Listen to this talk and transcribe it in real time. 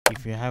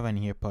If you have an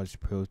AirPods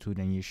Pro 2,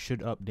 then you should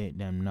update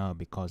them now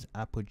because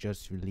Apple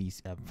just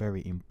released a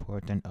very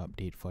important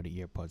update for the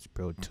AirPods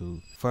Pro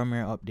 2.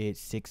 Firmware update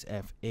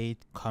 6F8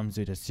 comes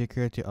with a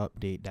security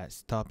update that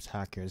stops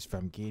hackers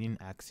from gaining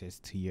access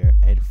to your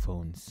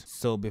headphones.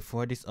 So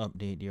before this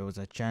update, there was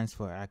a chance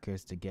for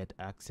hackers to get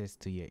access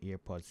to your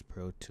AirPods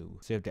Pro 2.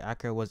 So if the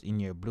hacker was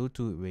in your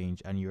Bluetooth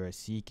range and you were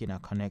seeking a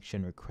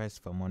connection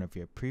request from one of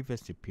your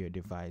previous repaired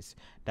device,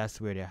 that's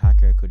where the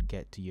hacker could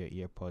get to your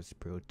AirPods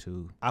Pro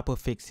 2. Apple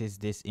fixes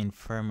this in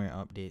firmware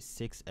update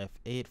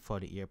 6F8 for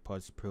the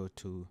AirPods Pro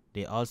 2.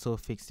 They also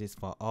fixed this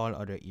for all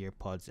other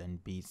AirPods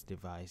and Beats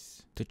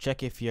device. To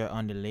check if you're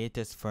on the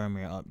latest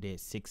firmware update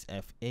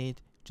 6F8,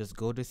 just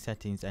go to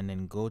settings and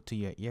then go to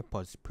your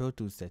AirPods Pro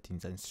 2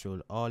 settings and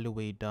scroll all the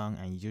way down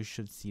and you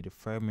should see the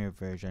firmware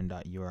version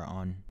that you are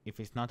on. If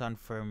it's not on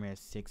firmware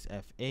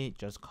 6F8,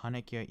 just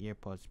connect your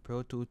AirPods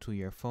Pro 2 to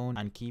your phone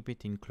and keep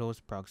it in close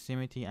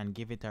proximity and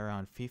give it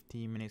around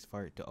 15 minutes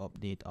for it to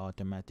update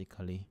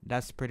automatically.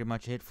 That's pretty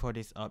much it for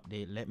this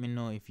update. Let me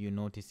know if you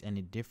notice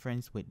any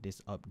difference with this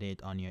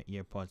update on your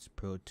AirPods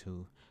Pro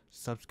 2.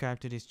 Subscribe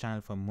to this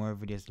channel for more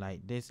videos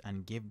like this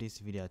and give this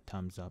video a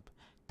thumbs up.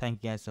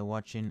 Thank you guys for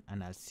watching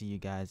and I'll see you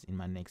guys in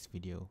my next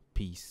video.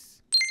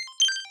 Peace.